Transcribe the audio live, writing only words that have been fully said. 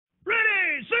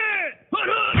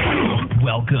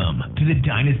Welcome to the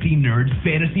Dynasty Nerds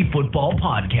Fantasy Football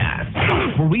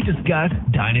Podcast, where we discuss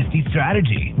Dynasty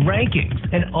strategy, rankings,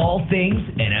 and all things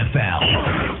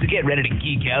NFL. So get ready to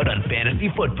geek out on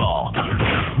fantasy football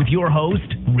with your host,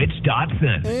 Rich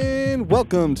Dotson. And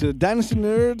welcome to the Dynasty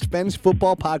Nerds Fantasy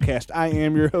Football Podcast. I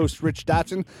am your host, Rich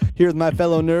Dotson, here with my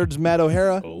fellow nerds, Matt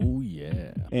O'Hara. Oh,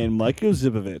 yeah. And Mike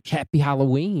Zipovich. Happy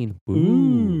Halloween.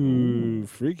 Ooh,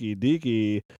 freaky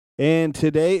deaky. And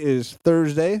today is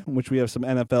Thursday, which we have some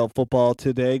NFL football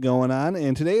today going on.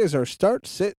 And today is our start,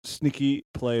 sit, sneaky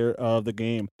player of the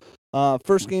game.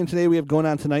 First game today we have going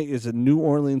on tonight is the New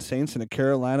Orleans Saints and the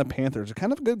Carolina Panthers. A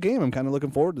kind of a good game. I'm kind of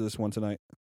looking forward to this one tonight.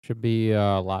 Should be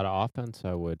a lot of offense,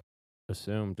 I would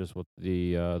assume, just with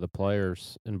the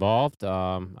players involved.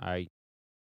 I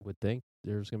would think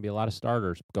there's going to be a lot of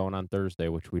starters going on Thursday,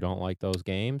 which we don't like those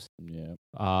games. Yeah.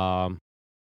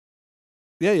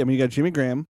 Yeah, I mean, you got Jimmy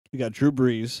Graham. You got Drew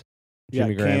Brees.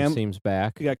 Jimmy Graham seems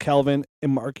back. You got Calvin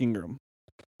and Mark Ingram.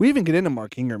 We even get into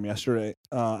Mark Ingram yesterday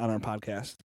on our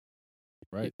podcast.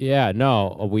 Right. Yeah,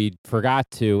 no, we forgot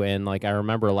to. And, like, I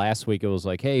remember last week it was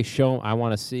like, hey, I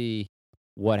want to see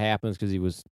what happens because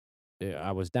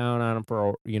I was down on him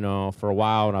for a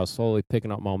while, and I was slowly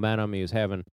picking up momentum. He was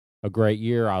having a great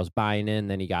year. I was buying in.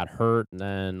 Then he got hurt.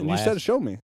 And you said, show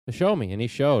me. Show me. And he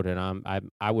showed. And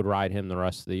I would ride him the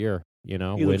rest of the year.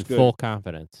 With full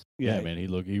confidence. Yeah, man. He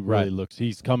really looks.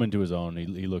 He's coming to his own.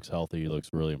 He looks healthy. He looks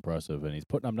really impressive, and he's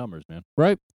putting up numbers, man.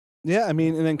 Right. Yeah, I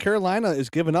mean, and then Carolina is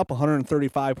giving up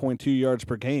 135.2 yards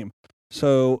per game.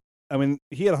 So, I mean,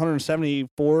 he had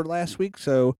 174 last week.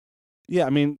 So, yeah,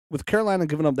 I mean, with Carolina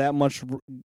giving up that much,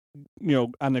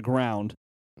 on the ground,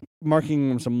 Mark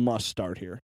Ingram's a must start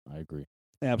here. I agree.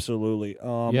 Absolutely.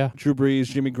 Yeah. Drew Brees,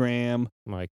 Jimmy Graham.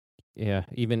 Yeah,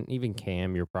 even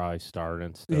Cam, you're probably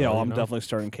starting still. Yeah, I'm definitely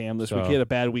starting Cam this week. He had a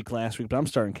bad week last week, but I'm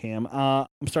starting Cam. I'm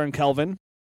starting Kelvin.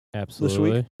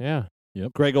 Absolutely. This week. Yeah.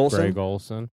 Yep. Greg Olsen.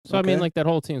 So, okay. I mean, like, that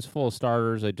whole team's full of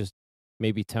starters. I just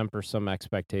maybe temper some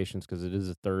expectations because it is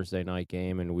a Thursday night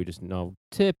game, and we just know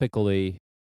typically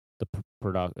the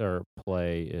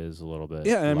play is a little bit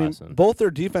lessened. I mean, both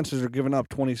their defenses are giving up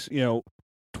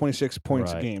 26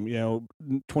 points a game.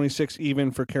 26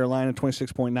 even for Carolina,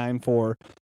 26.9 for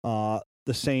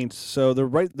the Saints. So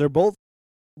they're both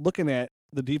looking at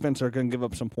the defense are going to give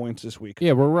up some points this week.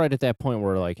 Yeah, we're right at that point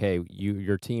where, like, hey,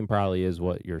 your team probably is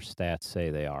what your stats say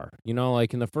they are.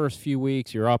 Like in the first few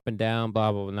weeks, you're up and down,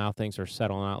 blah, blah, blah. Now things are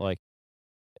settling out. Like,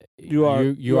 you are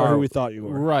who we thought you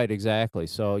were. Right, exactly.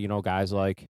 So, guys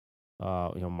like,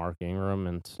 Mark Ingram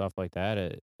and stuff like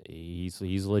that, he's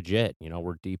legit.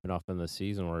 We're deep enough in the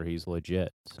season where he's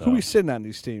legit. So. Who are we sitting on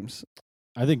these teams?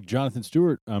 I think Jonathan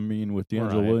Stewart. I mean, with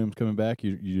D'Angelo Williams coming back,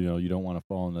 you don't want to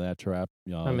fall into that trap.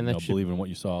 Believe in what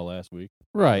you saw last week.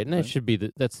 Right, and that should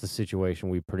be that's the situation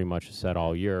we pretty much said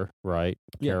all year, right?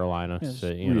 Yeah. Carolina,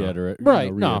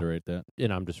 reiterate that.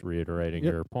 And I'm just reiterating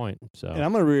your point. So, and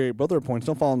I'm going to reiterate both their points.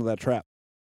 Don't fall into that trap.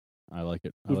 I like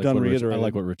it. I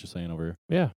like what Rich is saying over here.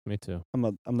 Yeah, me too. I'm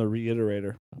the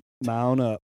reiterator. Mount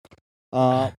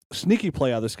up. Sneaky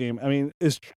play out of this game. I mean,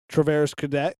 is Travaris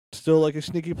Cadet still like a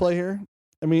sneaky play here?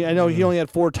 I mean, I know he only had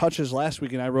 4 touches last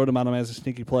week, and I wrote him on him as a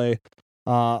sneaky play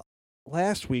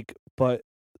last week. But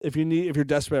if you're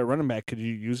desperate at running back, could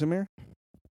you use him here?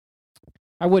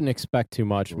 I wouldn't expect too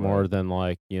much more than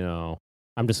I'm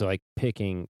just like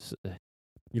picking,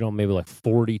 maybe like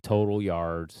 40 total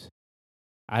yards.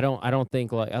 I don't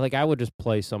think like I would just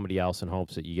play somebody else in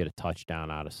hopes that you get a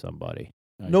touchdown out of somebody.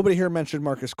 Nobody here mentioned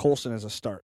Marcus Colston as a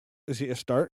start. Is he a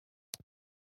start?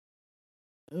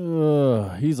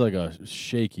 He's like a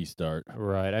shaky start.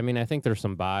 Right. I mean, I think there's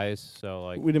some buys. So,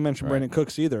 like, we didn't mention Brandon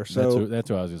Cooks either. So that's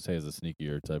what I was gonna say is a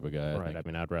sneakier type of guy. Right. I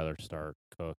mean, I'd rather start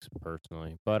Cooks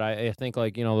personally, but I think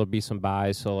there'll be some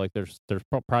buys. So, like, there's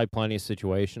probably plenty of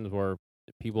situations where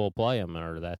people will play him,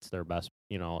 or that's their best,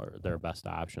 or their best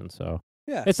option. So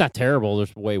yeah, it's not terrible.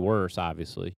 There's way worse,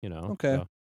 obviously. Okay.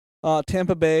 So.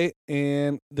 Tampa Bay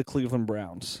and the Cleveland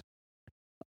Browns.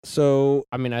 So,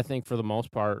 I mean, I think for the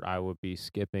most part, I would be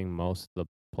skipping most of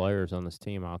the players on this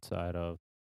team outside of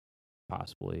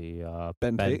possibly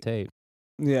Ben Tate.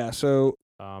 Yeah. So,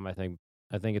 I think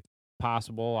it's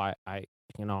possible. I'm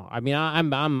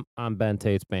on Ben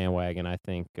Tate's bandwagon. I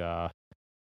think.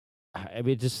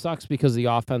 It just sucks because the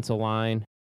offensive line.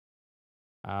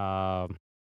 I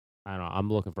don't know.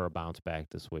 I'm looking for a bounce back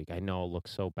this week. I know it looked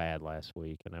so bad last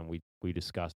week, and then we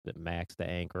discussed that Max the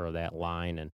anchor of that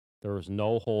line, and there was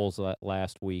no holes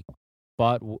last week.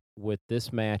 But with this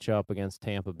matchup against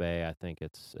Tampa Bay, I think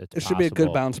it should be a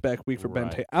good bounce back week for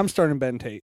Ben Tate. I'm starting Ben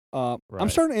Tate. I'm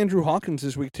starting Andrew Hawkins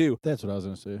this week, too. That's what I was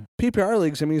going to say. PPR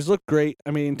leagues, I mean, he's looked great.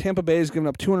 I mean, Tampa Bay has given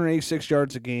up 286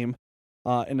 yards a game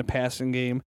in the passing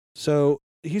game. So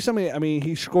he's somebody, I mean,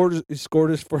 he scored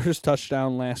his first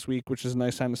touchdown last week, which is a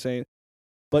nice time to say it.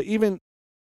 But even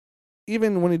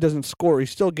when he doesn't score,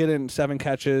 he's still getting 7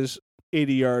 catches,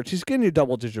 80 yards. He's getting you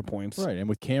double-digit points. Right, and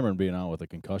with Cameron being out with a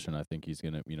concussion, I think he's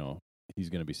gonna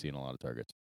be seeing a lot of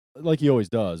targets, like he always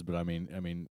does. But I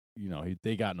mean,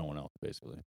 they got no one else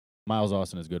basically. Miles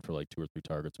Austin is good for like 2 or 3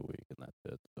 targets a week, and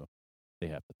that's it. So they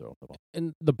have to throw the ball.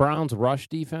 And the Browns' rush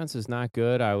defense is not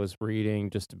good. I was reading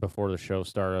just before the show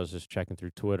started. I was just checking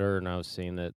through Twitter, and I was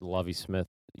seeing that Lovie Smith,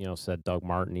 said Doug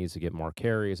Martin needs to get more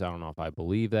carries. I don't know if I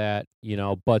believe that,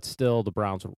 but still the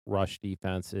Browns' rush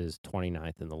defense is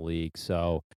 29th in the league.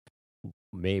 So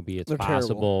maybe it's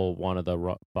possible one of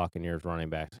the Buccaneers running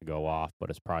backs to go off, but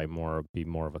it's probably more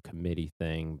of a committee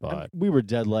thing. But we were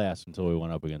dead last until we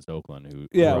went up against Oakland.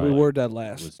 We were dead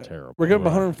last. It was terrible. We're getting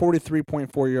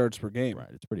 143.4 yards per game. Right,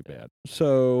 it's pretty bad.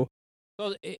 So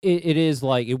it is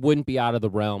like it wouldn't be out of the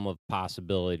realm of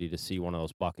possibility to see one of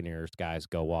those Buccaneers guys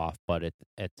go off, but at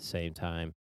the same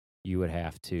time, you would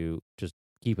have to just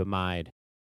keep in mind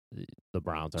the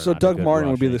Browns are. So not Doug a good Martin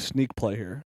would be rushing. the sneak play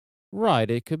here. Right,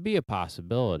 it could be a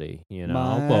possibility,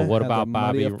 But what about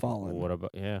Bobby?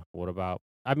 What about?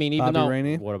 I mean, even Bobby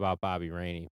Rainey? What about Bobby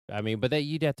Rainey? I mean, but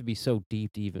you'd have to be so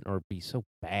deep to even, or be so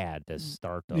bad to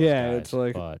start those. Yeah, guys, it's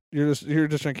like but you're just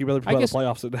trying to keep other people out of the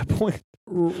playoffs at that point.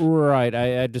 Right,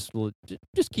 I just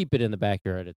keep it in the back of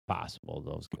your head. It's possible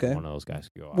one of those guys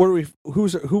could go out.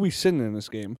 Who we sitting in this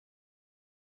game?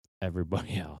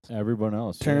 Everybody else. Everyone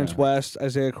else. Terrence West,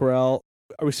 Isaiah Correll.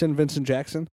 Are we sitting Vincent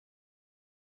Jackson?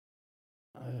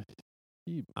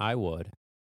 I would,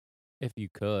 if you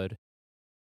could.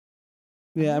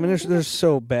 Yeah, I mean, they're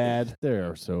so bad. They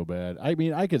are so bad. I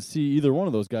mean, I could see either one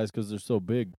of those guys because they're so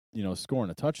big, scoring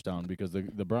a touchdown because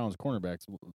the Browns cornerbacks,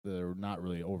 they're not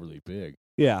really overly big.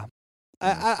 Yeah.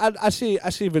 I see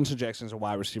Vincent Jackson as a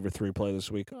wide receiver 3 play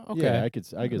this week. Okay. Yeah, I could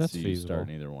That's see feasible.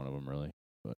 starting either one of them really.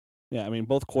 But yeah, I mean,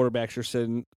 both quarterbacks are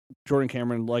sitting. Jordan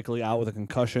Cameron likely out with a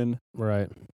concussion. Right.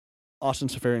 Austin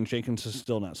Seferian-Jenkins is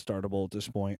still not startable at this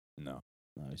point. No,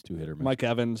 he's 2 hit or miss. Mike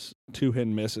Evans, 2 hit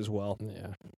and miss as well.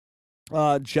 Yeah.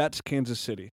 Jets, Kansas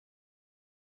City.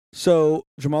 So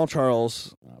Jamal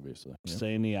Charles, obviously,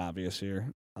 saying the obvious here.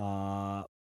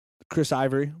 Chris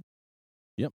Ivory.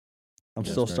 Yep. I'm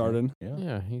still starting.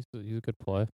 Yeah, he's a good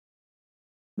play.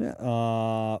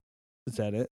 Yeah. Is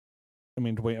that it? I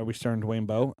mean, are we starting Dwayne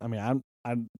Bowe? I mean,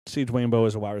 I see Dwayne Bowe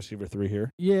as a wide receiver 3 here.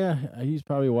 Yeah, he's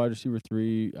probably a wide receiver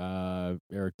 3.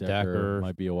 Eric Decker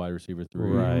might be a wide receiver 3.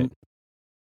 Right.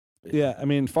 Yeah, I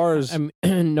mean, as far as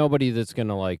nobody that's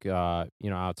gonna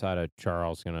outside of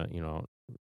Charles gonna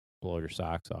blow your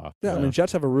socks off. Yeah, I mean,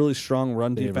 Jets have a really strong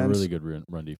run They defense. have a really good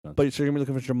run defense. But you're gonna be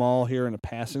looking for Jamal here in a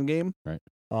passing game, right?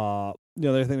 They're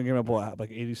thinking they're giving up like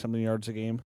 80-something yards a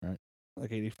game, right?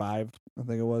 Like 85, I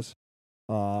think it was.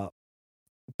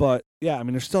 But yeah, I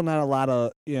mean, there's still not a lot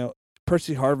of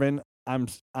Percy Harvin. I'm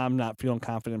not feeling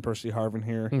confident in Percy Harvin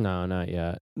here. No, not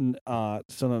yet.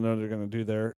 Still don't know what they're gonna do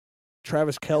there.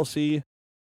 Travis Kelce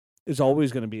is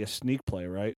always going to be a sneak play,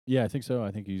 right? Yeah, I think so.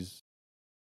 I think he's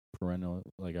perennial,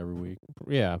 like every week.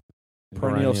 Yeah,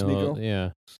 perennial sneaker. Yeah,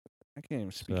 I can't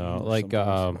even speak.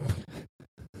 So,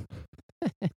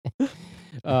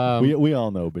 we all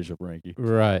know Bishop Ranky,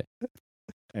 right?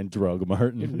 And Drug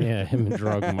Martin. Yeah, him and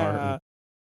Drug Martin.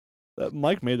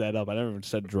 Mike made that up. I never even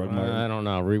said Drug Martin. I don't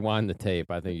know. Rewind the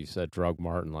tape. I think you said Drug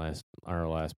Martin our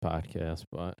last podcast,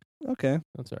 but okay,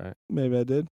 that's all right. Maybe I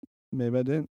did. Maybe I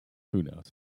didn't. Who knows?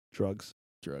 Drugs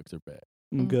are bad.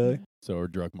 Okay. So are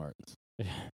Drug Martins.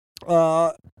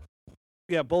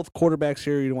 Yeah, both quarterbacks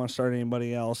here. You don't want to start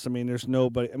anybody else. I mean, there's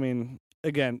nobody. I mean,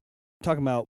 again, talking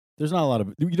about. There's not a lot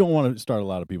of. You don't want to start a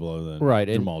lot of people other than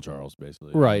Jamal Charles,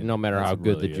 basically. Right. I mean, no matter how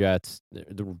good the Jets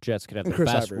could have the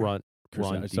best run. Chris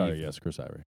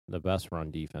Ivory. The best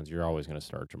run defense. You're always going to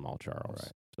start Jamal Charles.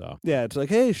 Right. So yeah, it's like,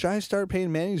 hey, should I start Peyton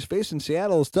Manning's face in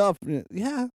Seattle stuff?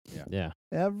 Yeah.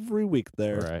 Every week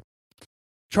there. Right.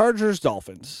 Chargers,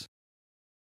 Dolphins.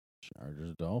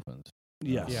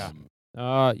 Yes. Yeah.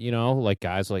 Like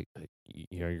guys like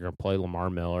you're gonna play Lamar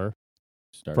Miller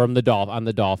on the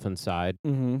Dolphins side.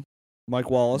 Mm-hmm. Mike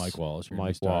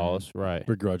Wallace. Right.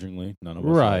 Begrudgingly, none of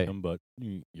us like him, but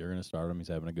you're gonna start him. He's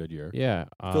having a good year. Yeah.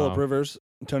 Phillip Rivers,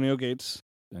 Antonio Gates.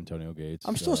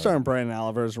 I'm still starting Brian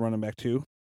Oliver as a running back too.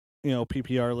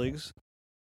 PPR leagues.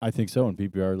 I think so in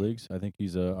PPR leagues. I think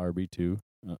he's a RB2.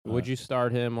 Would you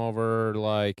start him over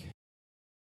like?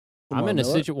 Lamar I'm in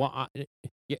Miller?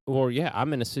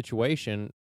 I'm in a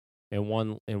situation In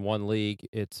one league,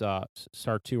 it's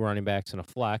start 2 running backs and a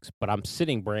flex, but I'm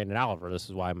sitting Brandon Oliver. This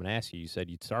is why I'm going to ask you. You said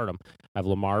you'd start him. I have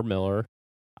Lamar Miller,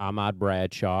 Ahmad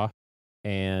Bradshaw,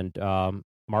 and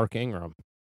Mark Ingram.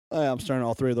 I'm starting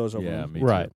all 3 of those over. Yeah, him. me too.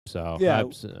 Right. So, Yeah.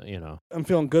 I'm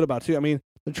feeling good about it, too. I mean,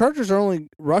 the Chargers are only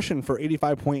rushing for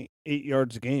 85.8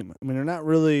 yards a game. I mean, they're not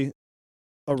really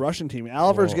a rushing team.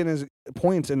 Oliver's getting his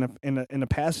points in the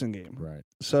passing game. Right.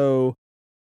 So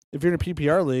if you're in a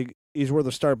PPR league, he's worth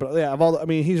a start. But yeah,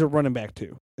 he's a running back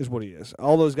too, is what he is.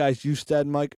 All those guys you said,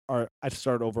 Mike, I'd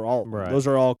start overall. Right. Those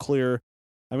are all clear.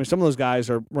 I mean, some of those guys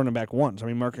are running back ones. I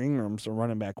mean, Mark Ingram's a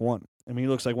running back one. I mean, he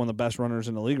looks like one of the best runners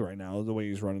in the league right now, the way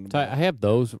he's running the So ball. I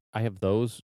have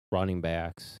those running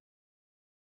backs,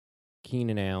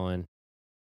 Keenan Allen,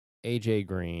 AJ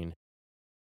Green.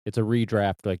 It's a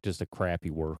redraft, like just a crappy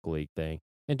work league thing.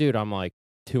 And dude, I'm like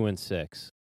 2-6.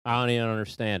 I don't even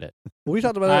understand it. We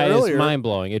talked about that earlier. It's mind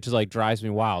blowing. It just like drives me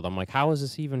wild. I'm like, how is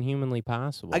this even humanly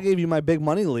possible? I gave you my big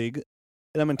money league,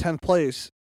 and I'm in 10th place,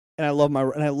 and I love my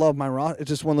roster. It's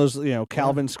just one of those,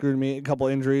 Calvin screwed me, a couple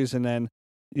injuries, and then,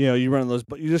 you run those.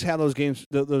 But you just have those games,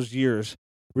 those years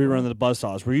where you run the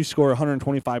buzzsaws, where you score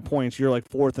 125 points, you're like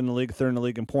 4th in the league, 3rd in the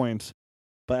league in points.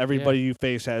 But everybody you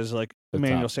face has like The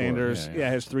Emmanuel top scorer, Sanders, yeah.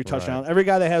 has 3 touchdowns. Every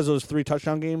guy that has those 3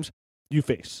 touchdown games, you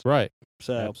face. Right.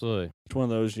 So Absolutely. it's one of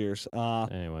those years.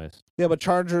 Anyways. Yeah, but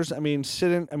Chargers. I mean,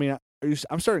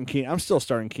 I'm starting Keenan. I'm still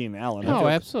starting Keenan Allen. I Oh, feel-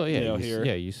 absolutely. Yeah,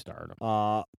 here. you start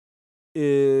him.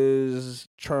 Is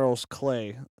Charles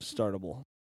Clay startable?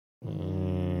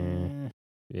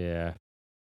 Yeah.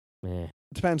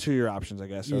 Depends who your options, I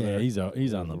guess. Are Yeah, there. he's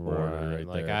on the board right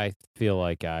like there. I feel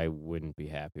like I wouldn't be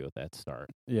happy with that start.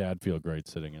 Yeah, I'd feel great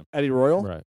sitting him. Eddie Royal.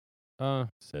 Right.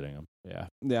 Sitting him. Yeah.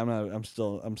 Yeah, I'm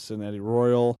sitting Eddie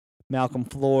Royal. Malcolm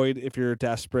Floyd. If you're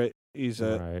desperate, he's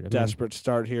a Right. I mean, desperate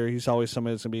start here. He's always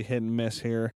somebody that's gonna be hit and miss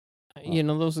here.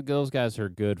 those guys are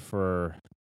good for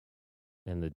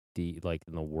in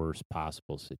the worst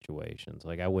possible situations.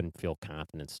 Like I wouldn't feel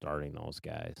confident starting those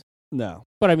guys. No,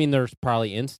 But I mean, there's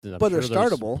probably instances. But they're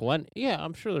startable.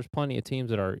 I'm sure there's plenty of teams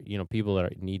that are, people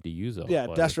that need to use those. yeah,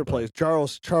 players, desperate but- plays.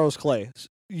 Charles Clay,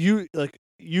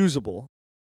 usable.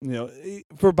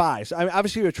 For buys. I mean,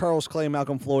 obviously with Charles Clay and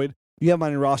Malcolm Floyd, you have them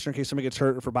on your roster in case somebody gets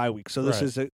hurt for bye week. So this Right.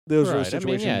 is those are the Right.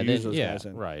 situations I mean, you use those guys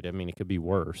in. right. I mean, it could be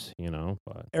worse, but I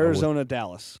would- Arizona,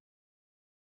 Dallas.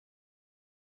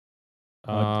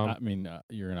 I mean,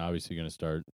 you're obviously going to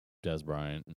start Des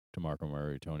Bryant, DeMarco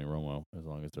Murray, Tony Romo, as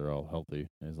long as they're all healthy,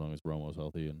 as long as Romo's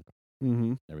healthy and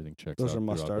Mm-hmm. everything checks Those out are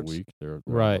must throughout starts. the week. They're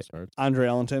Right. must starts. Andre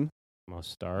Ellington.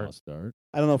 must start. Must start.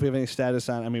 I don't know if we have any status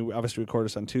on. I mean, we obviously record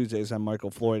this on Tuesdays on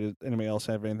Michael Floyd. Does anybody else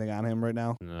have anything on him right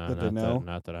now? No, that they know?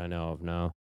 not that I know of.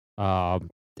 No.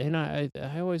 And I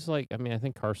always like. I mean, I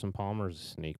think Carson Palmer's a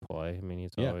sneak play. I mean, he's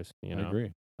Yeah, always.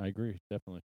 I agree.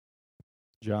 Definitely.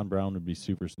 John Brown would be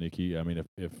super sneaky. I mean,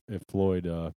 if Floyd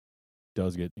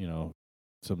does get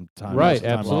some time, Right, some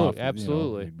time absolutely, off,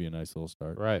 absolutely. it'd be a nice little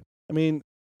start. Right. I mean,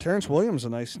 Terrence Williams is a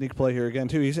nice sneak play here again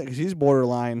too. He's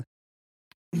borderline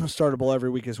startable every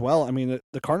week as well. I mean,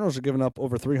 the Cardinals are giving up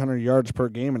over 300 yards per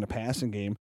game in the passing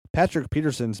game. Patrick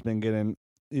Peterson's been giving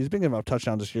up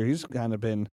touchdowns this year. He's kind of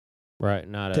been Right.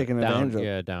 Not taking a down. advantage of.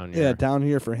 Yeah, down. Yeah, down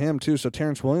here for him too. So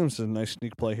Terrence Williams is a nice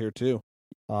sneak play here too.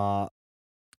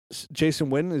 Jason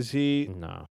Witten, is he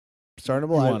No.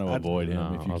 startable? You want to avoid him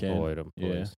No, if you can. avoid him, Yeah.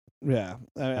 please. Yeah,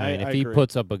 I mean, if he agree.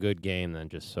 puts up a good game, then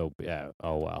just oh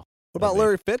well. What about I mean-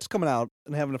 Larry Fitz coming out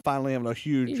and finally having a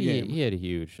huge game? He had a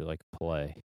huge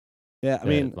play. Yeah, I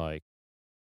mean,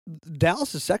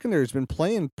 Dallas' secondary has been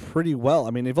playing pretty well.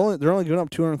 I mean, they're only giving up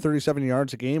 237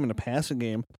 yards a game in the passing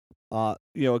game. A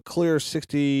clear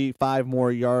 65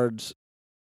 more yards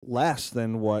less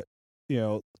than what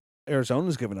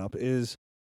Arizona's given up. Is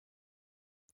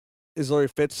Larry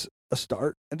Fitz a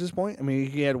start at this point? I mean,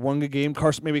 he had one good game.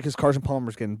 Maybe because Carson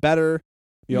Palmer's getting better.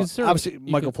 Obviously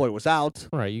Michael Floyd was out.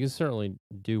 Right, you can certainly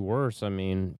do worse. I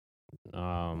mean,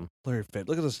 Larry Fitz.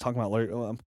 Look at us talking about Larry.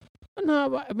 no,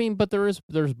 but I mean, but there's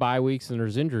bye weeks and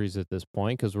there's injuries at this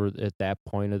point because we're at that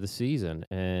point of the season,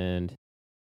 and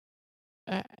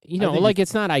think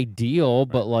it's not ideal,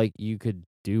 but you could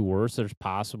do worse. There's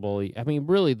possibly. I mean,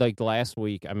 really, last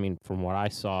week. I mean, from what I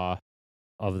saw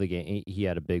of the game, he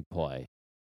had a big play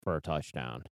for a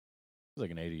touchdown. It's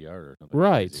like an 80-yard or something.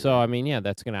 Right. crazy, So I mean, yeah,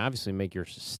 that's going to obviously make your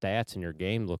stats and your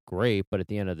game look great, but at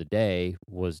the end of the day,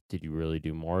 did you really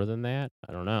do more than that?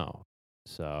 I don't know.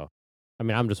 So, I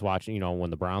mean, I'm just watching. When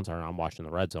the Browns are, I'm watching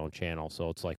the Red Zone channel, so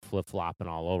it's like flip flopping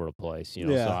all over the place. So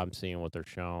Yeah. I'm seeing what they're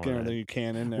showing. Get everything you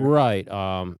can in there. Right.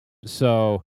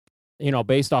 So,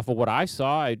 based off of what I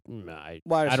saw, I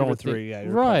Wide don't receiver think, 3, yeah,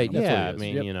 you're right. That's what Yeah. he I is.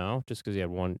 mean, Yep. just because he had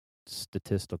one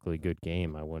statistically good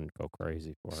game, I wouldn't go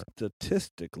crazy for it.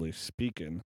 Statistically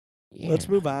speaking. Yeah. Let's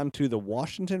move on to the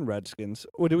Washington Redskins.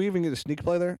 Do we even get a sneak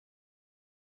play there?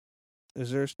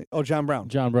 Is there a sneak? Oh, John Brown.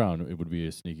 John Brown, it would be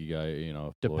a sneaky guy, if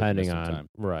Floyd Depending missed some on time.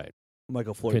 right.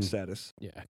 Michael Floyd status.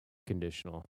 Yeah,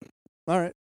 conditional. All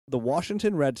right. The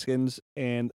Washington Redskins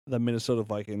and the Minnesota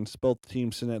Vikings, both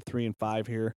teams sitting at 3-5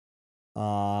 here.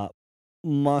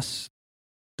 Must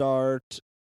start.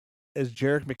 Has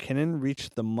Jerick McKinnon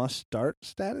reached the must start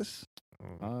status?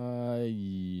 I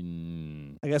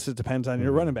guess it depends on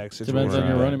your running back situation. Depends on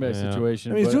your running back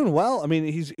situation. I mean, he's doing well. I mean,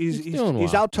 he's doing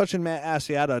well. out touching Matt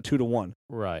Asiata 2-1.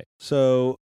 Right.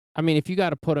 So I mean, if you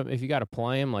got to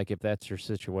play him, like if that's your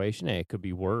situation, hey, it could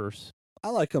be worse. I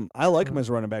like him. I like him as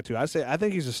a running back too. I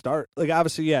think he's a start. Like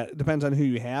obviously, yeah, it depends on who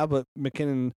you have, but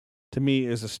McKinnon to me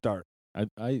is a start.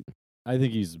 I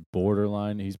think he's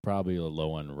borderline. He's probably a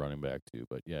low end running back too,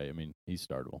 but yeah, I mean he's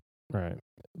startable. Right.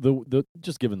 The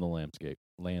just given the landscape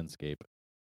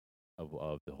of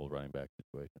the whole running back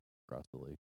situation across the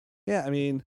league. Yeah, I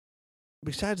mean,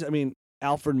 besides,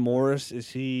 Alfred Morris, is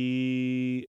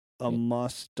he a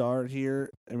must start here?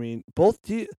 I mean, both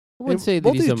I wouldn't say that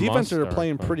both he's these a defenses are must-start,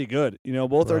 playing but- pretty good.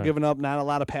 Both are Right. giving up not a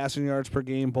lot of passing yards per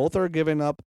game. Both are giving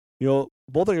up, both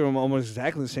are giving almost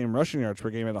exactly the same rushing yards per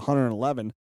game at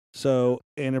 111. So,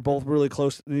 and they're both really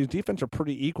close. These defenses are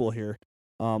pretty equal here.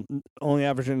 Only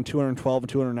averaging 212 and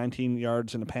 219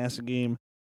 yards in a passing game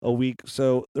a week.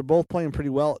 So they're both playing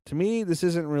pretty well. To me, this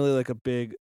isn't really like a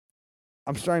big.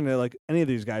 I'm starting to like any of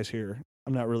these guys here.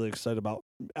 I'm not really excited about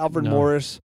Alfred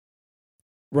Morris,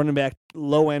 running back,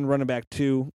 low end running back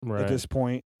 2 Right. at this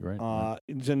point. Right.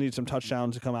 He's gonna need some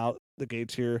touchdowns to come out the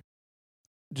gates here.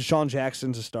 Deshaun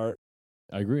Jackson's a start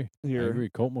I agree. here. I agree.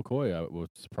 Colt McCoy, was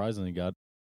surprisingly got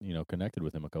connected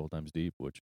with him a couple times deep,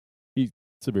 which he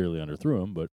severely underthrew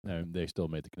him, but they still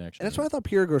made the connection. And that's why I thought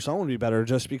Pierre Garçon would be better,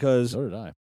 just because So did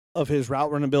I. of his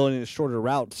route running ability and his shorter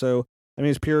route. So,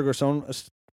 is Pierre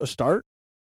Garçon a start?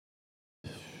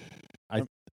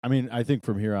 I think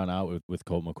from here on out with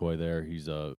Colt McCoy there, he's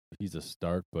a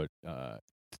start, but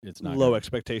it's not Low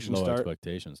expectation low start.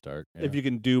 expectation start. Yeah. If you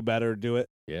can do better, do it.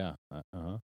 Yeah.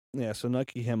 Yeah, so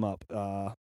Nucky him up.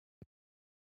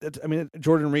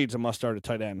 Jordan Reed's a must start at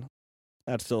tight end.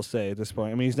 I'd still say at this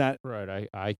point. He's not. Right.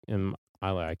 I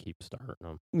keep starting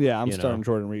him. Yeah, I'm You starting know.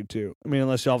 Jordan Reed too.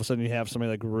 Unless all of a sudden you have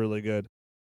somebody like really good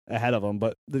ahead of him,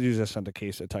 but that usually just not the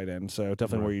case at tight end. So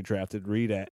definitely Right. where you drafted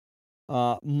Reed at.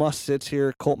 Must sits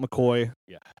here. Colt McCoy.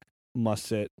 Yeah. Must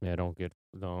sit. Yeah, don't get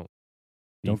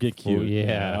cute.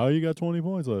 Yeah. Oh, you got 20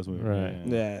 points last week. Right.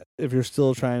 Yeah. If you're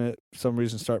still trying to, for some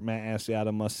reason, start Matt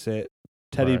Asiata, must sit.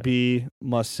 Teddy Right. B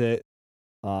must sit.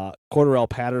 Cordarrelle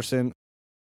Patterson.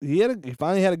 He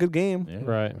finally had a good game. Yeah.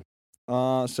 Right.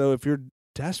 So if you're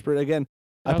desperate, again,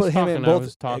 I was put him in talking- both. I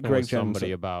was talking Greg with somebody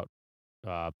Jensen. about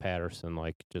Patterson,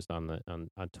 like just on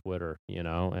Twitter,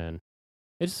 and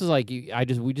it's just like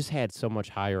we just had so much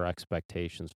higher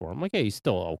expectations for him. Like, hey, he's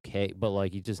still okay, but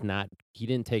like he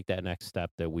didn't take that next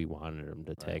step that we wanted him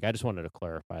to take. I just wanted to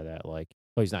clarify that, like,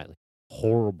 he's not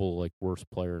horrible, like worst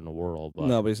player in the world, but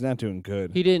No, but he's not doing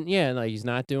good. he didn't. Yeah, like he's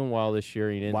not doing well this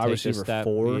year. He didn't Wide take receiver the step.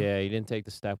 4? Yeah, he didn't take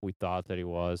the step we thought that it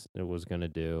was going to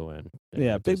do, and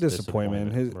Yeah, big just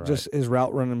disappointment. Right. His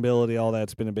route running ability, all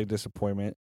that's been a big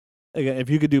disappointment. Again, if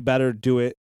you could do better, do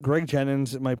it. Greg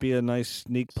Jennings might be a nice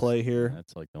sneak play here.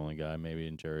 That's like the only guy maybe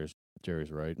in Jerry's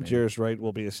right. maybe. Jairus Wright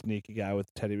will be a sneaky guy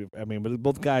with Teddy. But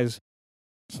both guys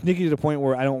sneaky to the point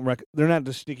where I don't they're not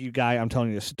the sneaky guy I'm telling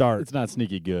you to start. It's not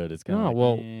sneaky good. It's kind No, of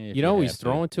well, if he's have to.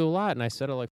 throwing to a lot, and I said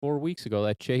it like 4 weeks ago.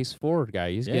 That Chase Ford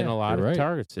guy, he's getting Yeah, a lot you're of right.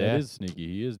 targets. That Yeah, is sneaky.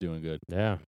 He is doing good.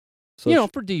 yeah. So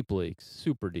For deep leagues,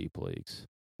 super deep leagues,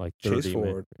 like Chase 30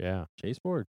 Ford. Yeah, Chase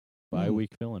Ford,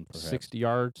 bye-week fill-in, perhaps. 60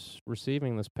 yards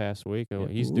receiving this past week. Yeah.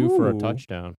 He's due for a Ooh.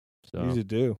 touchdown. So he's a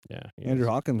due. yeah, he Andrew is.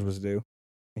 Hawkins was due.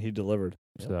 He delivered.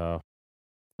 Yep. So,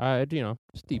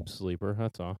 just deep sleeper.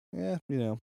 That's all. Yeah,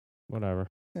 Whatever.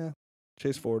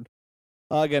 Chase Ford.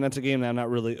 Again, that's a game that I'm not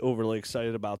really overly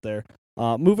excited about there.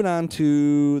 Moving on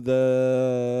to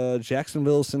the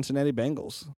Jacksonville-Cincinnati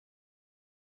Bengals.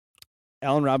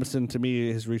 Allen Robinson, to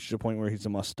me, has reached a point where he's a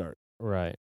must start.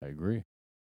 Right. I agree.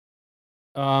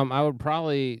 I would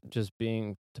probably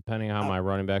depending on how my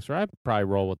running backs are, I'd probably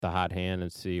roll with the hot hand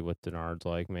and see what Denard's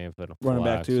like. Maybe if it'll Running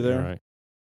back flex, two there? Right.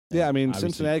 Yeah, Obviously-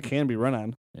 Cincinnati can be run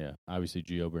on. Yeah, obviously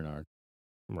Gio Bernard.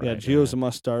 Right, Yeah, Gio's a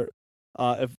must start.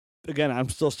 I'm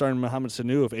still starting Mohamed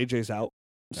Sanu if AJ's out.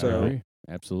 I So agree.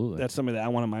 Absolutely. that's somebody that I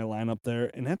want in my lineup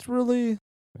there, and that's really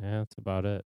that's about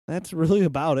it.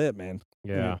 about it, man.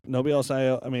 Yeah. Nobody else.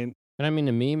 And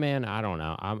to me, man, I don't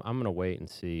know. I'm gonna wait and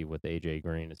see with AJ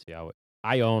Green to see how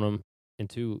I own him. in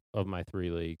 2 of my 3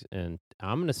 leagues, and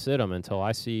I'm gonna sit him until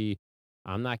I see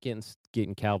I'm not getting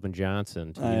Calvin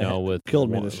Johnson, with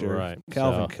killed me one this year. right.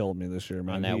 Calvin So, killed me this year,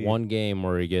 man. on that one game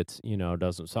where he gets,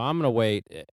 doesn't. So I'm gonna wait.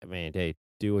 I mean, hey,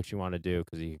 do what you want to do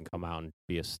because he can come out and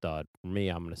be a stud. For me,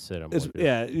 I'm gonna sit him.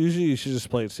 Usually you should just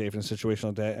play it safe in a situation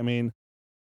like that. I mean,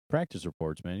 practice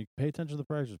reports, man. You pay attention to the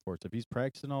practice reports. If he's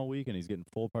practicing all week and he's getting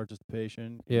full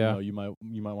participation, Yeah. you might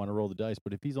want to roll the dice.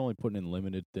 But if he's only putting in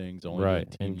limited things, only right,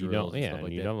 doing team drills and stuff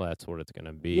like that, that's what it's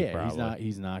gonna be. yeah, probably.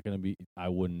 he's not going to be. I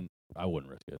wouldn't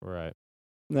risk it. Right.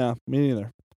 no, me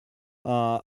neither.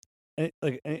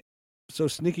 So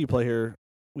sneaky play here.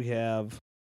 We have.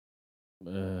 I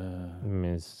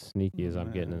mean, as sneaky as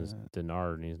I'm getting is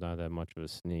Denard, and he's not that much of a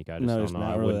sneak. I just No, don't he's know.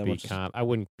 not I really wouldn't that be much. I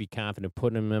wouldn't be confident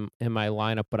putting him in my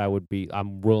lineup, but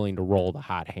I'm willing to roll the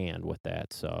hot hand with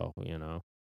that. So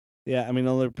Yeah, I mean,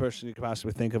 the only person you could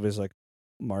possibly think of is like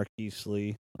Marquise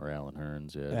Lee, Or Alan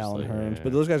Hearns, yeah. Alan Hearns. yeah.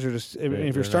 But those guys are just. I mean,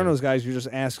 if you're starting those guys, you're just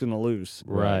asking to lose.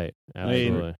 right, I mean,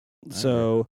 absolutely.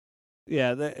 So,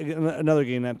 yeah, another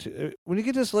game that when you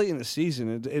get this late in the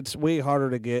season, it's way harder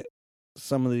to get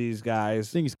some of these guys.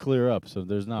 Things clear up, so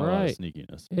there's not a lot of Right.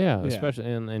 sneakiness. Yeah, Yeah. especially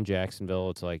in Jacksonville,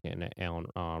 it's like Allen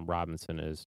Robinson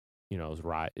is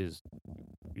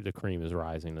the cream is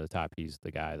rising to the top. He's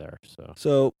the guy there.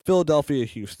 So Philadelphia,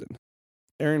 Houston,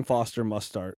 Aaron Foster must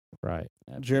start. Right.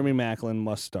 Jeremy Maclin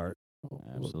must start.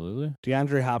 Absolutely.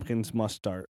 DeAndre Hopkins must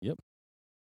start. Yep.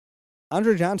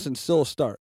 Andre Johnson still a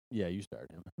start. Yeah, you start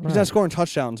him. He's not scoring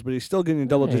touchdowns, but he's still getting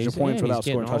double-digit points without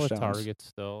he's scoring getting all touchdowns. the targets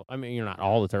still. I mean, you're not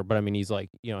all the targets, but I mean, he's like,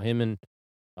 him and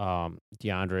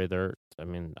DeAndre. I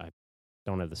mean, I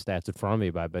don't have the stats in front of me,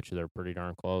 but I bet you they're pretty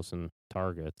darn close in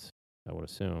targets. I would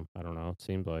assume. I don't know. It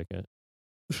seems like it.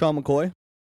 Sean McCoy,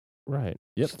 Right.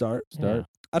 Yep. start. Yeah.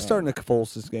 I'd start Nick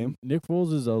Foles this game Nick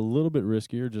Foles is a little bit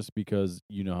riskier just because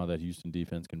you know how that Houston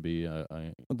defense can be.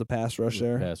 with the pass rush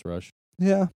there. Pass rush.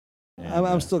 Yeah, And,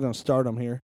 I'm still going to start him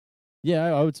here. Yeah,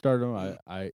 I would start him.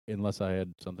 I unless I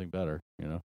had something better,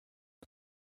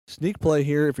 Sneak play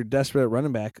here if you're desperate at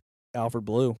running back, Alfred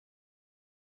Blue.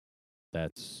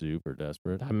 That's super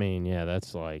desperate. I mean, yeah,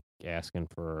 that's like asking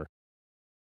for.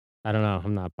 I don't know.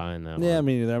 I'm not buying that. Yeah, one.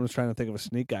 me neither. I'm just trying to think of a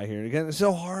sneak guy here. Again, it's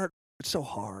so hard. It's so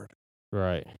hard.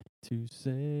 Right. To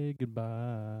say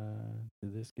goodbye to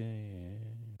this game.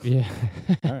 Yeah.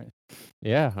 All right.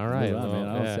 Yeah. All right. Move on, well,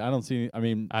 man. yeah. I don't see. I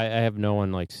mean, I have no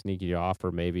one like sneaky to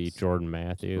offer. Maybe Jordan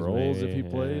Matthews. Sproles if he maybe,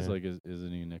 plays, yeah. like,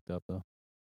 isn't he nicked up though?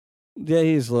 Yeah,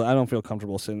 I don't feel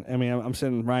comfortable sitting. I mean, I'm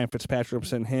sitting Ryan Fitzpatrick. I'm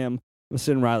sitting him. I'm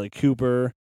sitting Riley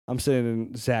Cooper. I'm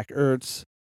sitting Zach Ertz.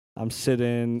 I'm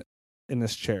sitting in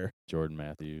this chair. Jordan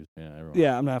Matthews. Yeah. Everyone.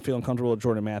 Yeah, I'm not feeling comfortable with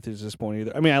Jordan Matthews at this point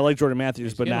either. I mean, I like Jordan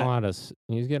Matthews, He's but getting not.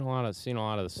 he's getting seeing a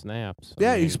lot of the snaps.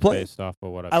 Yeah, he's playing. based off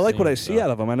of what I've I like seen, what I see out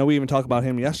of him. I know we even talked about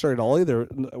him yesterday at all either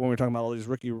when we were talking about all these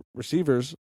rookie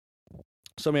receivers.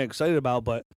 Something I'm excited about,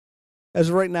 but as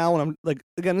of right now, when I'm like,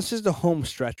 again, this is the home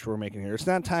stretch we're making here. It's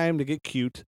not time to get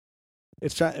cute.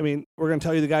 It's trying. I mean, we're gonna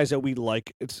tell you the guys that we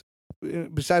like. It's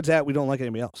besides that, we don't like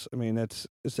anybody else. I mean, it's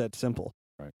that simple.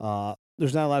 Right.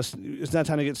 There's not a lot. It's not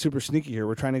time to get super sneaky here.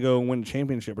 We're trying to go and win a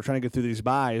championship. We're trying to get through these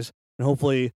buys, and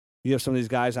hopefully, you have some of these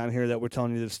guys on here that we're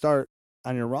telling you to start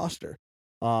on your roster.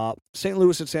 St.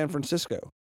 Louis at San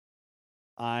Francisco.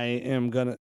 I am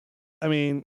gonna. I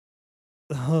mean,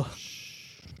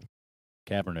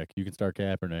 Kaepernick. You can start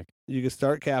Kaepernick. you can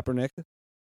start Kaepernick.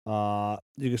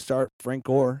 You can start Frank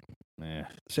Gore. Yeah.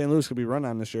 St. Louis could be run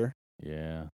on this year.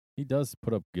 Yeah. He does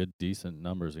put up good, decent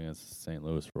numbers against St.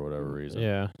 Louis for whatever reason.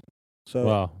 Yeah. So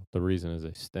Well, the reason is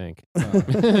they stink.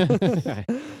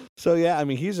 so yeah, I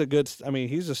mean he's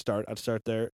a start. I'd start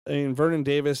there. I mean Vernon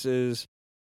Davis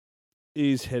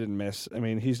he's hit and miss. I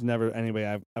mean he's never anybody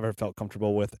I've ever felt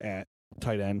comfortable with at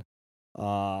tight end.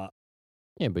 Yeah,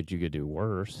 but you could do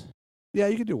worse. Yeah,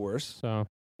 you could do worse. So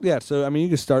Yeah, so I mean you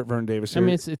could start Vernon Davis here. I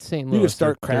mean, it's St. Louis. You could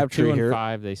start They're Crabtree 2 and here.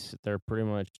 5. They're pretty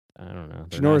much. I don't know.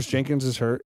 They're Janoris not- Jenkins is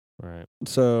hurt, Right.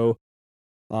 so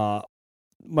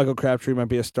Michael Crabtree might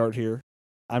be a start here.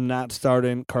 I'm not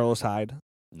starting Carlos Hyde.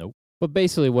 Nope. But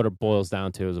basically, what it boils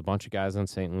down to is a bunch of guys on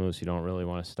St. Louis you don't really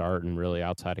want to start, and really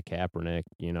outside of Kaepernick,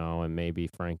 and maybe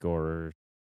Frank Gore.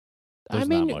 There's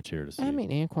not much here to see. I mean,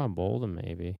 Anquan Bolden,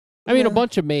 maybe. I mean, a Yeah.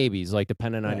 bunch of maybes, like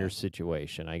depending on Yeah. your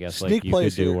situation. I guess Sneak like you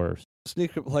plays could do here. worse.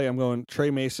 Sneak play, I'm going Trey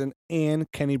Mason and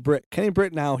Kenny Britt. Kenny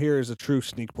Britt now here is a true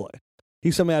sneak play.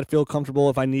 He's somebody I'd feel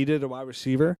comfortable if I needed a wide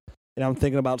receiver, and I'm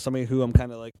thinking about somebody who I'm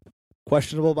kind of like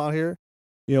questionable about here.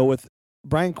 With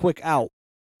Brian Quick out,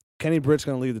 Kenny Britt's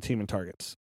going to lead the team in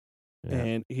targets, Yeah.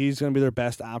 and he's going to be their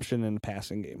best option in the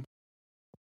passing game.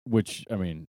 Which, I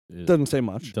mean, Doesn't say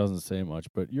much. Doesn't say much,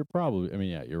 but you're probably. I mean,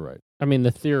 yeah, you're right. I mean,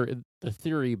 the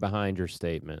theory behind your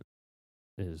statement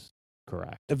is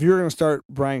correct. If you're going to start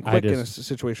Brian I Quick in a just-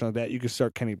 situation like that, you could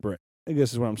start Kenny Britt. I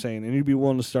guess is what I'm saying. And you'd be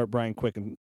willing to start Brian Quick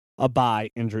in a bye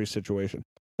injury situation.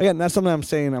 Again, that's something I'm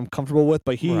saying I'm comfortable with,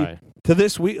 but Right. to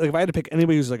this week, like if I had to pick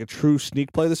anybody who's like a true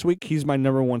sneak play this week, he's my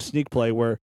number one sneak play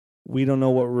where we don't know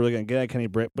what we're really going to get at Kenny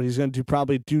Britt, but he's going to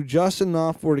probably do just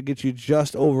enough for to get you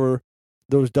just over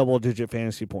those double-digit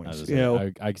fantasy points. I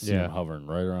can see Yeah. him hovering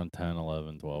right around 10,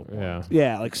 11, 12 Yeah. points.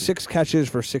 Yeah, like 6 catches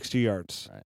for 60 yards,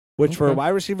 Right. which for a Okay. wide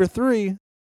receiver 3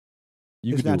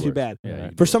 You is could do not too worse. bad. Yeah, you Yeah.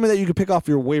 could For do something that you could pick off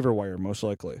your waiver wire, most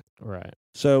likely. Right.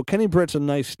 So Kenny Britt's a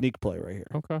nice sneak play right here.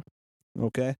 Okay.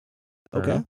 Okay. Fair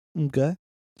Okay. enough. Okay.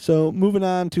 So moving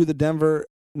on to the Denver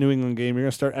New England game, you're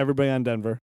going to start everybody on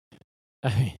Denver.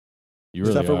 You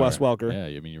really Except for are. Wes Welker. Yeah,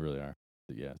 I mean, you really are.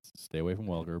 Yeah, stay away from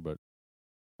Welker, but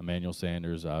Emmanuel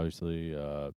Sanders, obviously,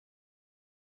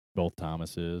 both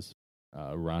Thomases.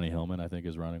 Ronnie Hillman, I think,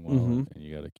 is running well, Mhm. and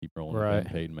you got to keep rolling with Right.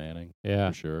 Ben Peyton Manning Yeah.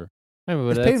 for sure. I mean,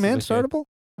 Is but Peyton that's Manning the case. startable?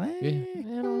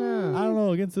 I don't know. I don't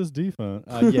know against this defense.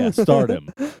 Yeah, start him.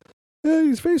 Yeah,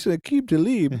 he's facing Akeem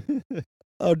Talib.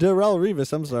 Oh, Darrell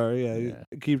Revis. I'm sorry. Yeah, Yeah.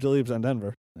 Akeem Talib's on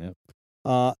Denver. Yep.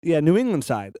 Yeah, New England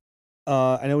side.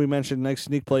 I know we mentioned nice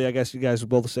sneak play. I guess you guys would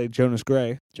both say Jonas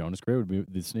Gray. Jonas Gray would be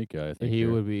the sneak guy. I think He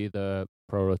here. would be the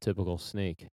prototypical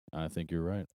sneak. I think you're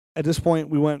right. At this point,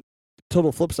 we went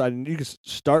total flip side, and you could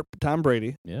start Tom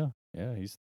Brady. Yeah,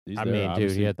 he's I there. mean, dude,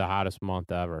 Obviously- he had the hottest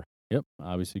month ever. Yep,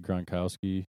 obviously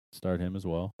Gronkowski, start him as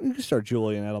well. You could start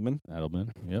Julian Edelman.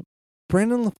 Edelman, yep,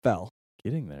 Brandon LaFell.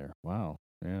 getting there. Wow,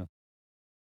 yeah.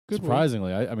 Good week.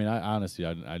 Surprisingly, I mean, I honestly,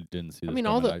 I didn't see this. I mean,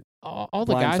 coming. all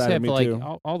the guys Blindsided have me like too.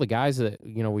 all the guys that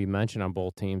we mentioned on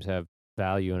both teams have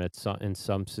value, and it's in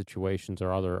some situations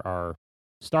or other are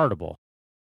startable.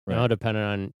 You know, Right. depending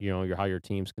on how your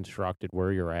team's constructed,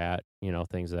 where you're at,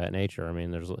 things of that nature. I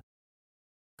mean, there's a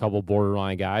couple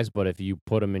borderline guys, but if you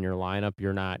put them in your lineup,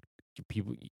 you're not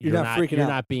freaking you're out.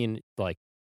 not being like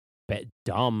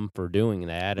dumb for doing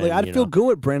that. Like and, I'd feel good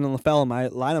with Brandon LaFell in my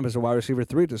lineup as a wide receiver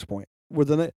 3 at this point.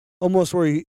 Almost where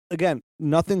he, again,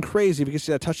 nothing crazy. If you can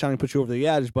see that touchdown, he puts you over the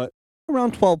edge, but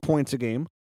around 12 points a game,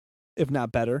 if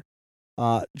not better.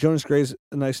 Jonas Gray's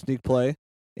a nice sneak play.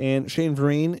 And Shane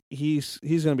Vereen, he's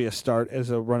going to be a start as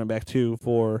a running back too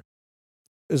for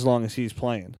as long as he's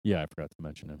playing. Yeah, I forgot to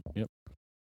mention him. Yep.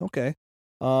 Okay.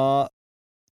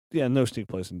 Yeah, no sneak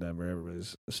plays in Denver.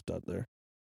 Everybody's a stud there.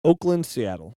 Oakland,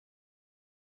 Seattle.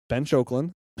 Bench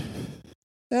Oakland.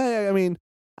 Yeah, I mean,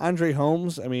 Andre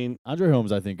Holmes. I mean, Andre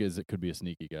Holmes, I think, could be a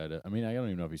sneaky guy. I mean, I don't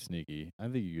even know if he's sneaky. I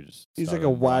think you could just. he's start like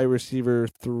a him wide receiver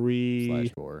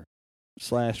 3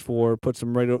 /4. puts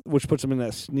him which puts him in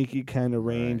that sneaky kind of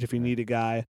range. Right, If you right. need a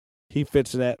guy, he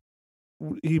fits that.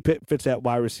 Fits that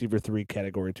wide receiver 3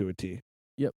 category to a T.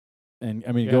 And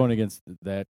I mean, Yeah. going against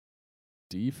that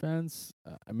defense,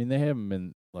 I mean, they haven't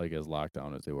been like as locked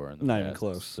down as they were in the Not past. even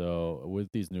close. So with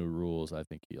these new rules, I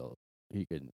think he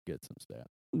could get some stats.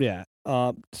 Yeah.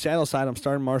 Seattle side, I'm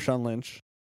starting Marshawn Lynch.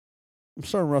 I'm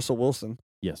starting Russell Wilson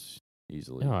Yes,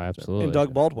 easily. Oh, absolutely. and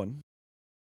Doug Baldwin.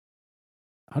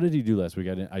 How did he do last week?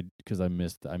 Because I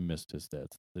missed his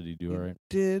stats. Did he do all right?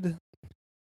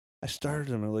 I started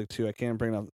him in the league too. I can't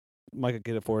bring it up. Mike could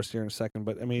get it for us here in a second,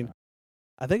 but I mean, Yeah.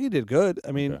 I think he did good.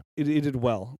 I mean, Okay. he did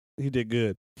well. He did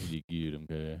good. He DQ'd him.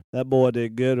 Okay. That boy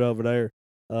did good over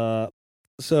there.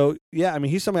 So yeah, I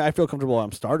mean, he's somebody I feel comfortable.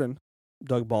 I'm starting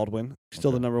Doug Baldwin. Still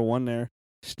the Okay. number 1 there.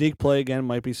 Sneak play again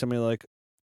might be somebody like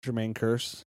Jermaine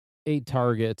Kearse. 8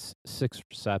 targets, 6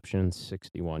 receptions,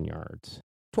 61 yards.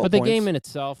 12 But the points. game in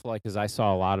itself, like, as I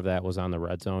saw a lot of that was on the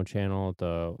Red Zone channel.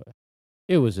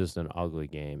 It was just an ugly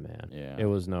game, man. Yeah. It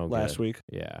was no last good. week.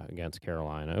 Yeah, against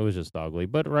Carolina. It was just ugly.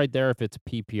 But right there, if it's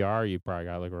PPR, you probably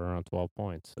got like around 12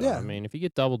 points. So, Yeah. I mean, if you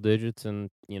get double digits and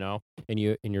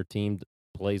your team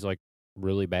plays like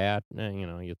really bad,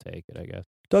 you'll take it, I guess.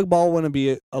 Doug Baldwin would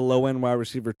be a low end wide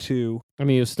receiver 2, I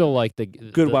mean, he was still like the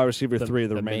good wide receiver the- 3 the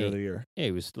the remainder of main- the year. Yeah,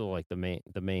 he was still like the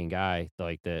main guy,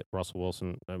 like that. Russell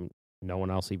Wilson. No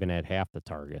one else even had half the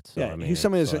targets. So, Yeah, I mean, he's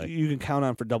somebody it's that like- you can count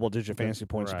on for double-digit fantasy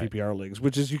points Right. in PPR leagues,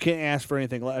 which is you can't ask for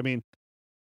anything. I mean,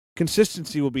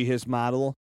 consistency will be his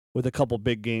model with a couple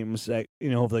big games that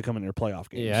hopefully come in your playoff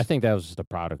games. Yeah, I think that was just a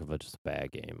product of just a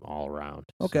bad game all around.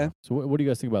 So, Okay. So what do you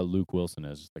guys think about Luke Wilson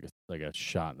as just like a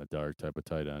shot in the dark type of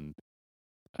tight end?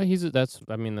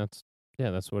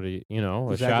 that's what he,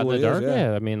 a Exactly shot in what the he is, dark.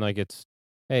 yeah. I mean, like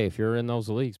hey, if you're in those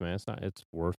leagues, man, it's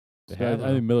worth So I having.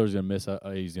 think Miller's gonna miss.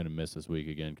 He's gonna miss this week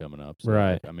again coming up. So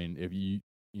Right. like, I mean, if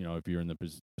you're in the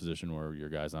position where your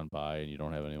guy's on bye and you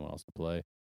don't have anyone else to play,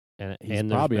 He's and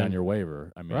probably there's on been- your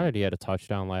waiver. I mean, right. He had a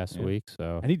touchdown last Yeah. week,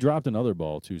 so and he dropped another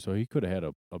ball too, so he could have had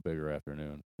a bigger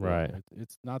afternoon. But Right.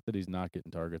 It's not that he's not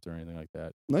getting targets or anything like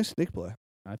that. Nice sneak play.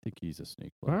 I think he's a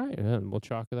sneak all play. right. Yeah, we'll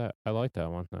chalk that. I like that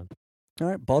one. Then All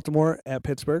right, Baltimore at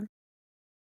Pittsburgh.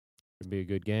 should be a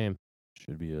good game.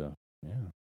 Should be a Yeah.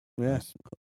 nice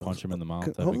punch him in the mouth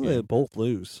type of Hopefully they game. both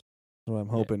lose. That's what I'm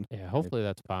hoping. Yeah, hopefully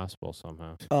that's possible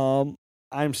somehow.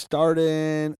 I'm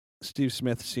starting Steve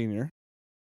Smith Sr.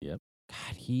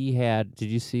 God, he had. Did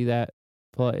you see that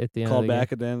play at the end? Called of the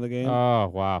back at the end of the game? game. Oh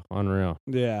wow, unreal.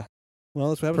 Yeah. Well,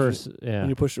 that's what happens First, yeah. when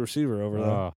you push the receiver over,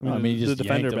 though. No, I mean, the he just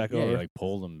defender yanked him, back yeah, over. he, like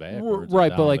pulled him back.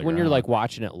 Right, but like when you're like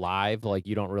watching it live, like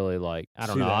you don't really like. I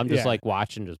don't See know. that, I'm just yeah. like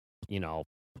watching, just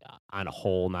on a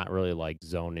whole, not really like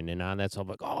zoning in on that. So I'm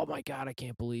like, oh my god, I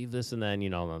can't believe this. And then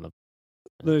then the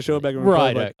Then they show it back and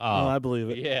Right, like, oh. I believe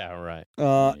it. yeah, right.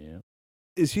 yeah.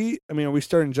 Is he? I mean, are we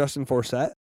starting Justin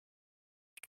Forsett?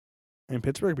 And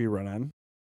Pittsburgh be run on.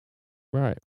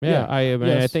 Right. Yeah, Yeah, I mean,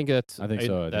 I yes. think that's. I think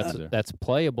so, I think so. That's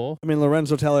playable. I mean,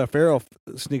 Lorenzo Taliaferro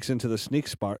sneaks into the sneak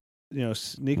start.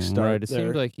 Sneak start. Right. It there.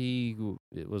 seemed like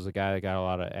it was a guy that got a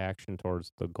lot of action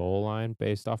towards the goal line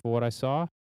based off of what I saw.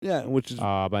 Yeah, which is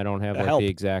I don't have a like help. the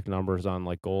exact numbers on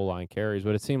like goal line carries,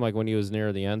 but it seemed like when he was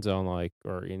near the end zone,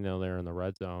 or there in the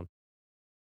red zone,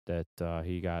 that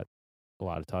he got a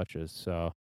lot of touches.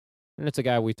 So, and it's a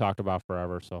guy we talked about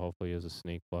forever. So hopefully, he is a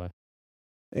sneak play.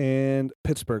 and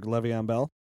Pittsburgh. Le'Veon Bell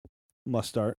must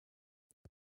start.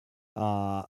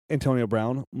 Antonio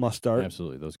Brown must start.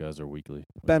 Absolutely, those guys are weekly.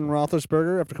 Ben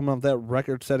Roethlisberger, after coming off that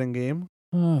record-setting game,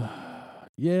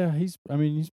 Yeah, he's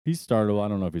startable. I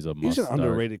don't know if he's a he's must an start.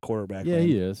 underrated quarterback. Yeah, man.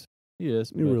 he is. He is.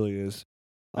 He but really is.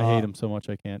 I hate him so much.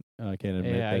 I can't admit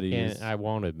Yeah, that he is. I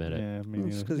won't admit it. Yeah, me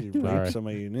It's neither. because you Sorry. raped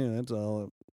somebody you knew. That's all.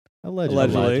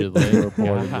 Allegedly.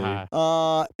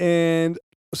 Reportedly. And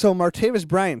so Martavis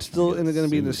Bryant still He going gets to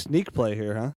be in the sued. sneak play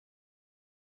here, huh?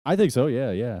 I think so.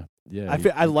 Yeah.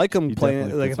 I like him he playing.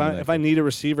 definitely Like fits into if that I game. need a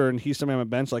receiver and he's somebody on my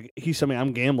bench, like he's somebody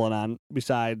I'm gambling on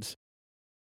besides,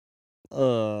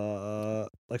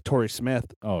 like Torrey Smith,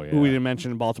 Oh yeah. who we didn't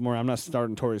mention in Baltimore. I'm not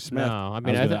starting Torrey Smith. No, I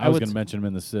mean, I was would going to mention him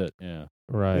in the sit. Yeah.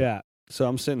 right. Yeah, so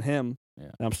I'm sitting him. Yeah.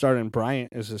 And I'm starting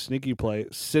Bryant as a sneaky play.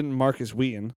 Sitting Marcus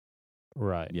Wheaton.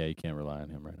 Right. Yeah, you can't rely on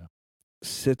him right now.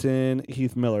 Sitting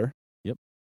Heath Miller. Yep.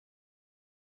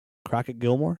 Crockett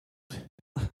Gilmore.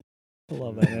 I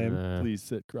love that name. Please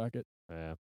sit Crockett.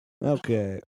 Yeah.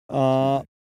 Okay.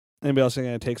 Anybody else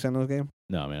going to take on those game?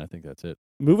 No, man, I think that's it.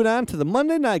 Moving on to the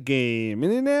Monday night game.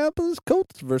 Indianapolis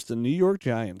Colts versus the New York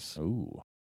Giants. Ooh.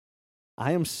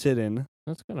 I am sitting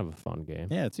That's kind of a fun game.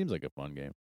 Yeah, it seems like a fun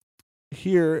game.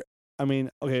 here. I mean,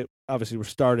 okay, obviously we're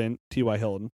starting T.Y.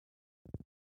 Hilton,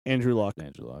 Andrew Luck,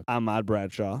 Andrew Luck. Ahmad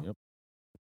Bradshaw. Yep.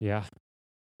 Yeah.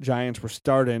 Giants were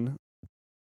starting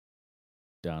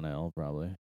Donnell,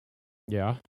 probably.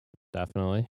 Yeah.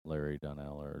 Definitely. Larry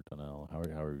Donnell or Donnell.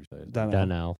 However you say it.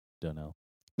 Donnell. Donnell.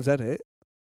 Is that it?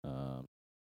 Um,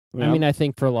 I mean, I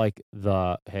think for like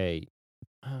the okay.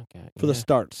 for the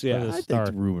starts, yeah. the I think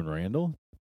start. Ruben Randall.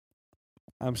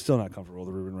 I'm still not comfortable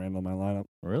with Ruben Randall in my lineup.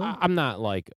 Really? I'm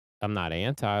not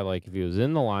anti. Like if he was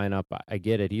in the lineup, I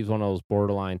get it. He's one of those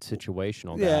borderline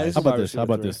situational Yeah, guys. he's How about wide this? How receiver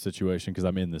about three. this situation? Because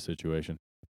I'm in this situation.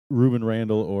 Ruben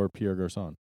Randall or Pierre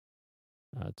Garçon.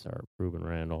 That's our Ruben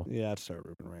Randall. Yeah, I'd start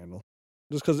Ruben Randall.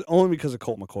 Only because of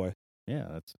Colt McCoy. Yeah,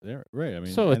 that's right. I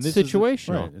mean, So and it's this is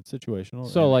situational. right, it's situational.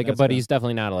 So and like, that's but good. he's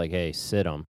definitely not like, hey, sit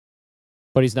him.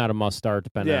 But he's not a must start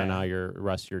depending on Yeah. how your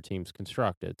rest of your team's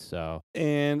constructed. So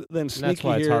And then and sneaky that's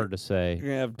why here, it's hard to you're say. going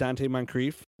to have Dante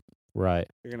Moncrief. Right.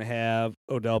 You're going to have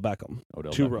Odell Beckham.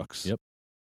 Odell two Beckham. rooks. Yep.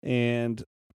 And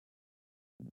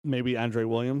maybe Andre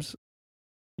Williams.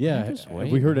 Yeah. just Have we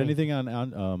waiting, heard man. anything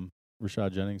on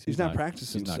Rashad Jennings? He's not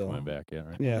practicing He's not still. coming back yet,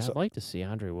 right? Yeah, I'd so like to see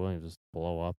Andre Williams just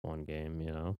blow up one game,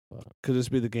 But could this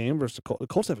be the game versus the Colts? The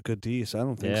Colts have a good D, so I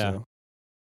don't think Yeah. so. I don't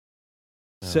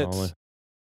know, Sits.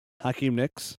 Hakeem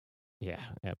Nicks, yeah,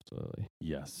 absolutely.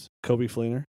 Yes. Kobe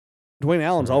Fleener. Dwayne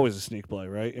Allen's Right. always a sneak play,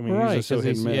 right? I mean, Right, he's just so 'cause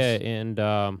hit and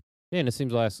miss. and it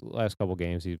seems last couple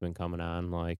games he's been coming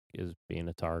on like is being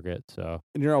a target. So,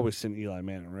 And you're always sitting Eli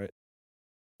Manning, right?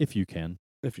 If you can.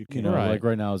 If you You can. know, Right. like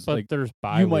right now, it's but like there's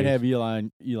bye you might weeks. have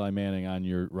Eli Manning on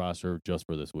your roster just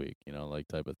for this week, like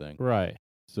type of thing. Right,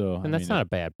 So and that's not a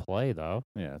bad play though.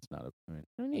 Yeah, it's not.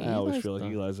 I mean, I always Eli's feel like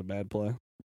done- Eli's a bad play.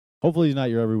 Hopefully, he's not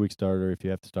your every week starter. If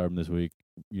you have to start him this week,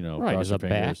 right cross as your a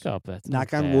fingers. backup. That's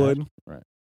Knock not on bad. wood. Right.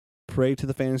 Pray to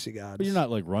the fantasy gods. But you're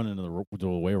not like running to the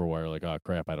waiver wire like, oh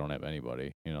crap, I don't have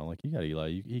anybody. Like you got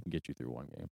Eli, he can get you through one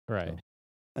game. Right.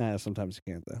 Sometimes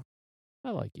you can't, though.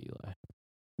 I like Eli.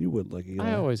 You would like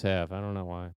Eli. I always have. I don't know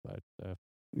why, but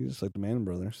You just like the Manning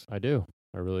brothers. I do.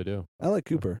 I really do. I like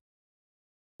Cooper.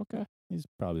 Okay. He's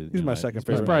probably He's my second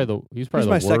favorite. He's probably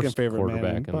my the second worst favorite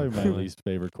quarterback. probably my least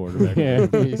favorite quarterback. Yeah,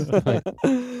 he's like-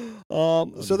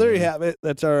 So there you have it.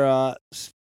 That's our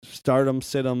stardom,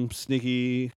 sit-em,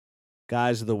 sneaky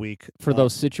guys of the week. For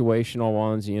those situational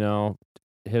ones,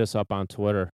 hit us up on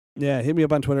Twitter Yeah, hit me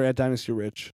up on Twitter at Dynasty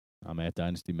Rich. I'm at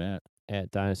Dynasty Matt.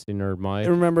 at Dynasty Nerd Mike.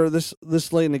 And remember, this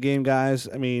late in the game, guys,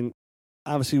 I mean,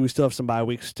 obviously we still have some bye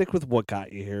weeks. Stick with what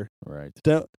got you here. Right.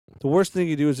 The worst thing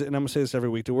you do is, and I'm going to say this every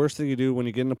week, the worst thing you do when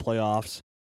you get in the playoffs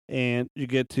and you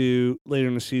get to later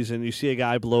in the season, you see a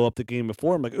guy blow up the game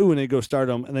before, I'm like, ooh, and then you go start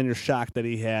him, and then you're shocked that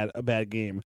he had a bad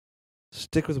game.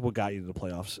 Stick with what got you to the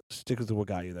playoffs. Stick with what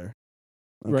got you there.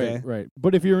 Okay? Right.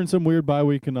 But if you're in some weird bye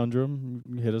week conundrum,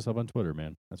 hit us up on Twitter,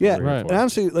 man. That's what Yeah, we're here right. for. And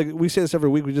honestly, like we say this every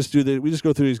week, we just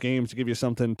go through these games to give you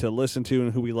something to listen to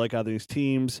and who we like out of these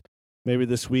teams, maybe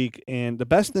this week. And the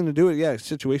best thing to do it,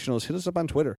 situational, is hit us up on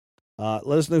Twitter.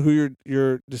 Let us know who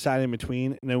you're deciding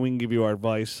between, and then we can give you our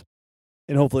advice,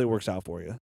 and hopefully it works out for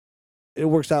you. It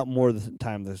works out more the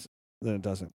time than it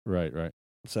doesn't. Right.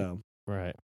 So,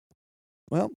 Right.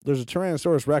 well, there's a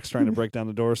Tyrannosaurus Rex trying to break down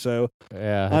the door, so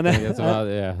Yeah. I I know- think that's about,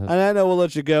 yeah. and I know we'll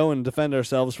let you go and defend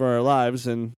ourselves for our lives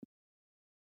and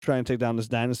try and take down this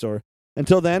dinosaur.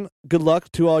 Until then, good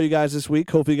luck to all you guys this week.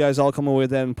 Hopefully you guys all come away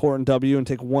with that important W and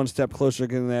take one step closer to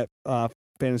getting that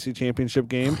fantasy championship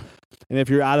game. And if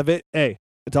you're out of it, hey,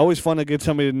 it's always fun to get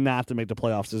somebody not to make the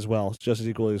playoffs as well. It's just as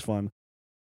equally as fun.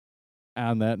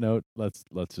 On that note, let's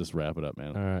just wrap it up,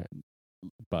 man. All right.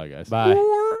 Bye, guys. Bye.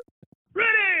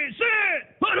 Ready,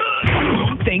 set, put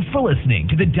up! Thanks for listening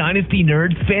to the Dynasty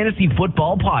Nerds Fantasy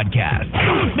Football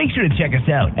Podcast. Make sure to check us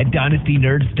out at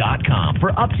dynastynerds.com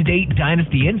for up-to-date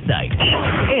Dynasty insight.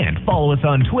 And follow us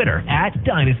on Twitter at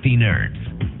Dynasty Nerds.